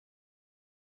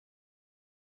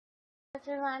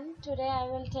everyone, today I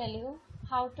will tell you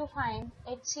how to find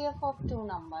HCF of two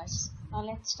numbers. Now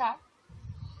let's start.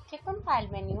 Click on File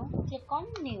menu, click on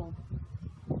New.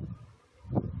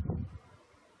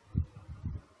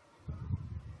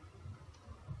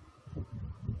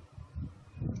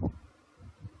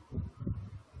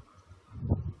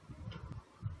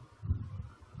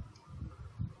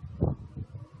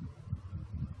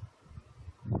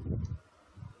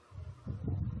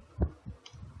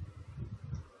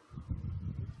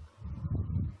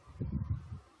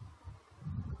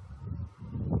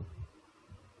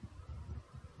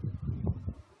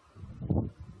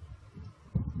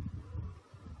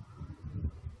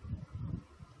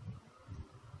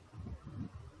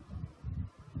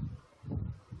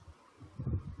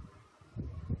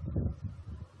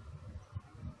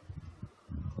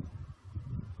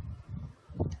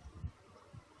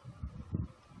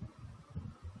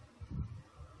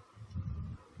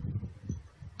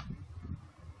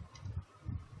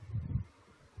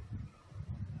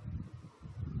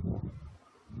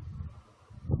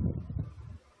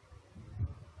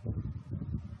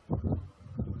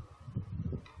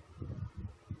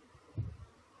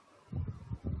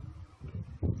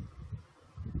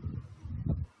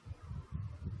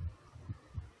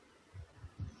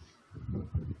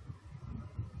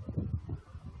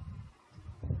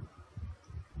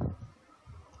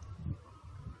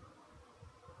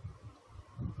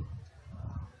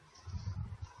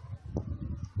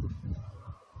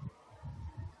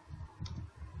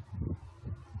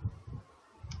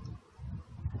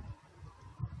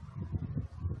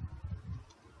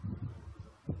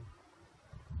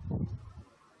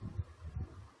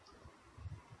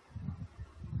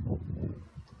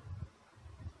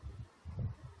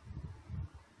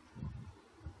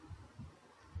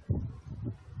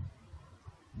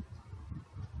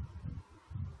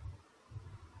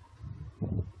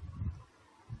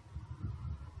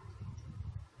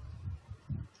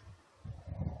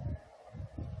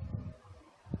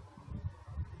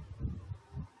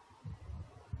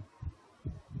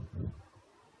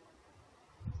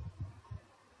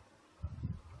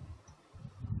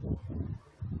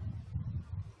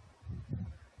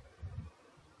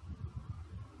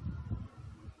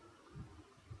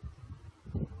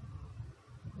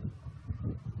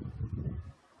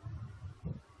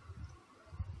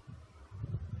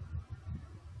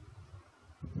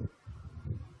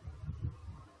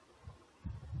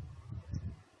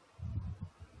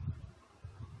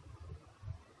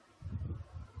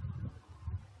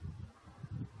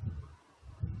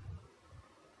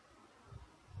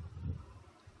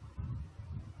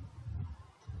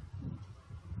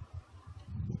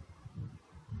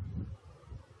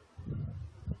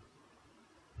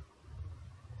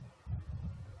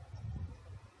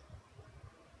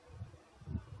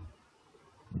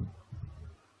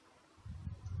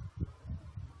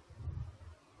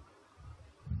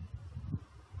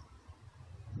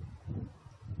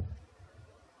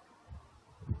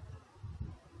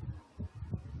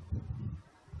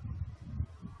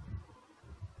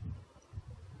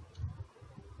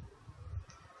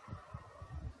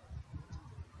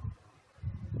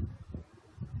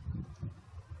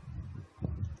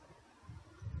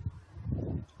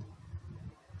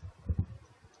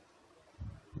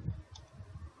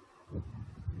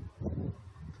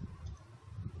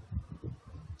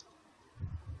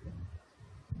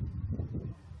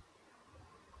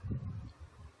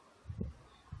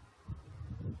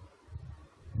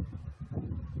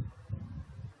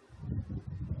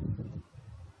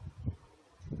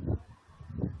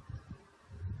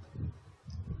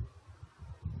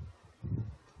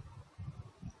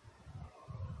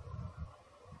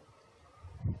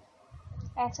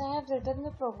 As I have written the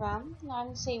program, I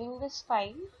am saving this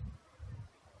file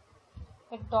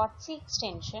with .c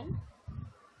extension.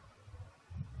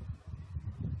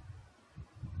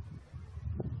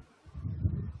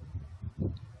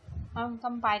 I am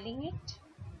compiling it.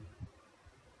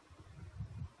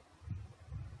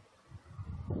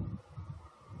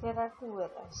 There are two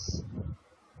errors.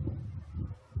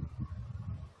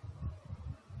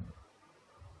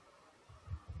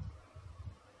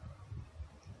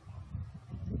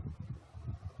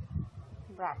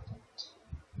 Bracket.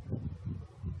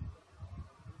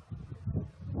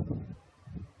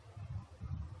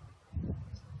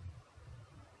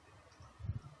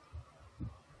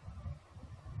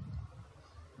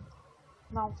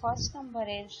 Now first number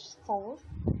is 4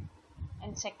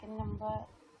 and second number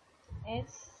is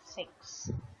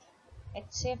 6.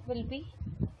 HCF will be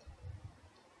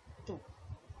 2.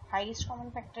 Highest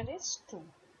common factor is 2.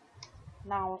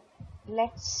 Now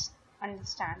let's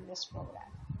understand this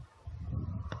program.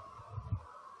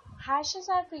 Hashes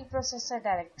are preprocessor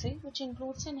directory which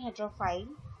includes in header file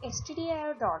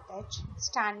stdio.h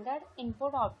standard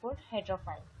input-output header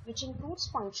file which includes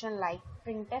function like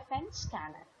printf and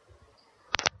scanf.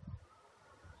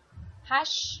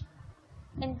 Hash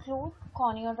include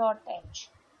conio.h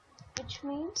which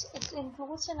means it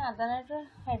includes another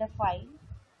header file,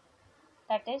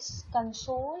 that is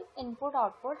console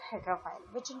input-output header file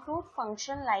which include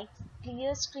function like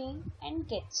clear screen and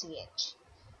getch.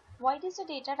 Void is a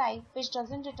data type which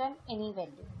doesn't return any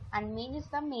value, and main is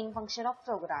the main function of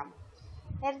program.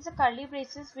 There is a curly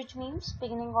braces which means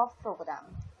beginning of program.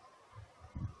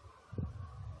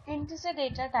 Int is a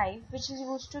data type which is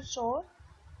used to store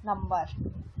number.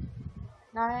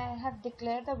 Now I have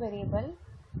declared the variable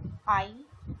I,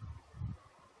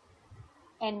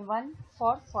 n1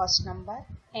 for first number,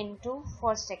 n2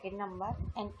 for second number,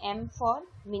 and m for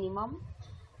minimum,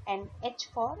 and h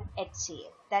for HCF,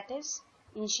 that is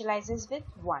initializes with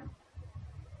 1.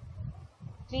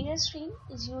 Clear screen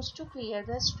is used to clear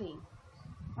the screen.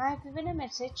 I have given a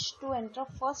message to enter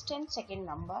first and second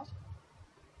number.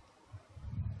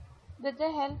 With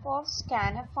the help of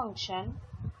scanf function,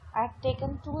 I have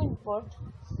taken two input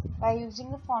by using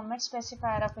the format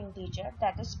specifier of integer,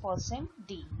 that is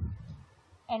 %d,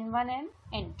 n1 and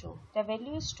n2. The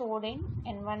value is stored in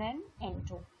n1 and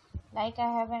n2. Like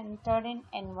I have entered in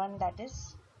n1, that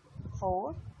is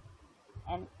 4,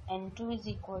 and n2 is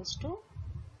equals to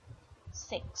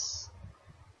 6.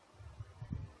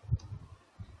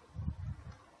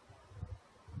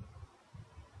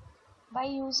 By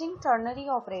using ternary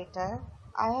operator,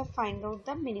 I have find out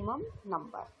the minimum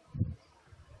number.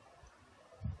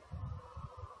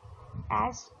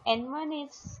 As n1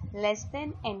 is less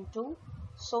than n2,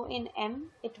 so in m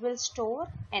it will store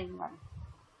n1.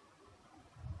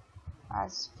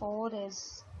 As 4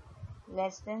 is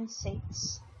less than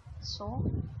 6, so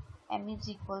m is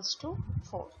equals to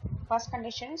 4. First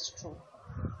condition is true.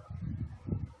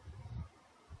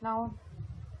 Now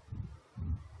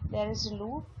there is a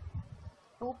loop.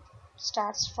 Loop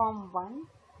starts from 1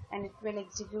 and it will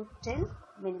execute till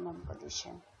minimum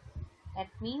condition. That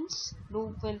means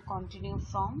loop will continue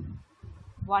from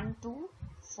 1 to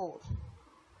 4.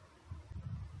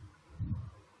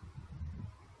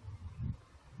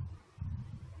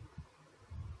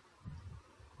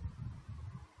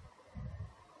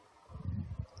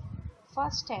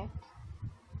 First step,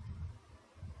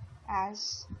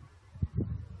 as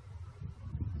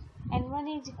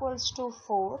n1 is equals to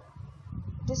 4,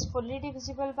 it is fully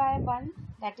divisible by 1,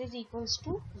 that is equals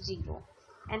to 0,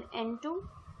 and n2,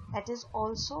 that is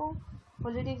also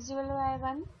fully divisible by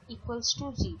 1, equals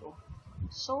to 0.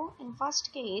 So in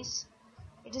first case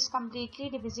it is completely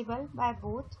divisible by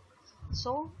both,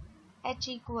 so h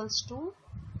equals to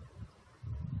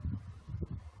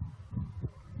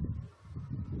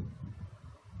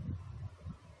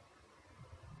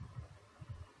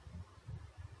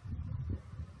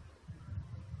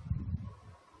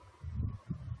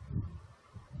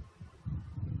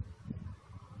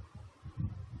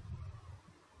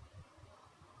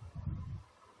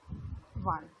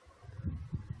 1.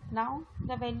 Now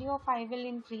the value of I will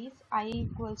increase, I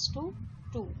equals to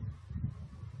 2.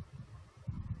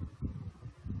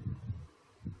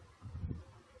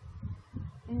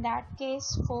 In that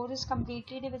case 4 is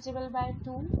completely divisible by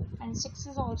 2 and 6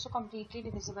 is also completely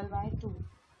divisible by 2.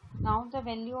 Now the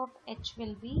value of h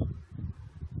will be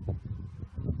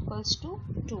equals to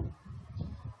 2.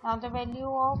 Now the value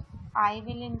of I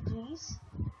will increase,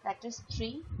 that is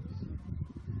 3.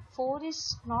 4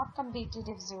 is not completely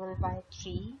divisible by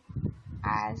 3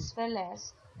 as well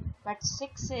as, but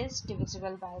 6 is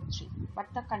divisible by 3, but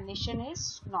the condition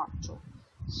is not true.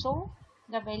 So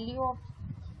the value of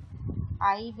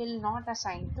I will not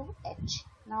assign to h.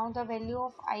 Now the value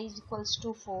of I is equals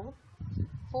to 4.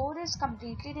 4 is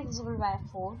completely divisible by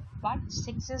 4, but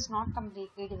 6 is not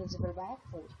completely divisible by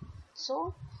 4.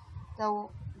 So the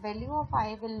value of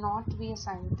I will not be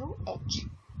assigned to h.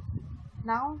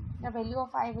 Now the value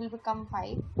of I will become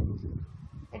 5.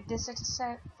 It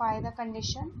dissatisfies the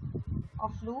condition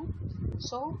of loop.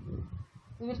 So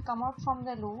we will come out from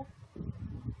the loop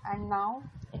and now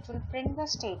it will print the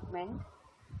statement.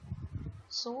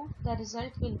 So the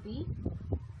result will be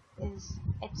is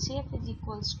HCF is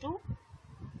equals to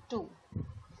 2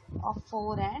 of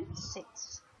 4 and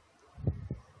 6.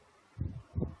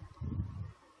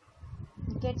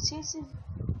 Getch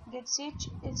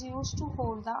is used to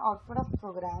hold the output of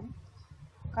program.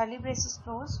 Curly braces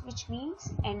close, which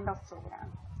means end of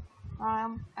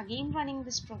program. Again running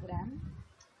this program.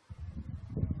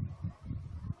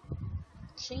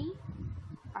 3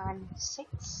 and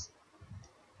 6.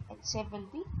 HCF will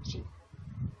be 3.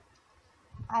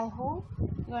 I hope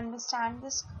you understand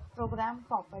this program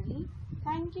properly.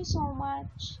 Thank you so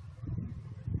much.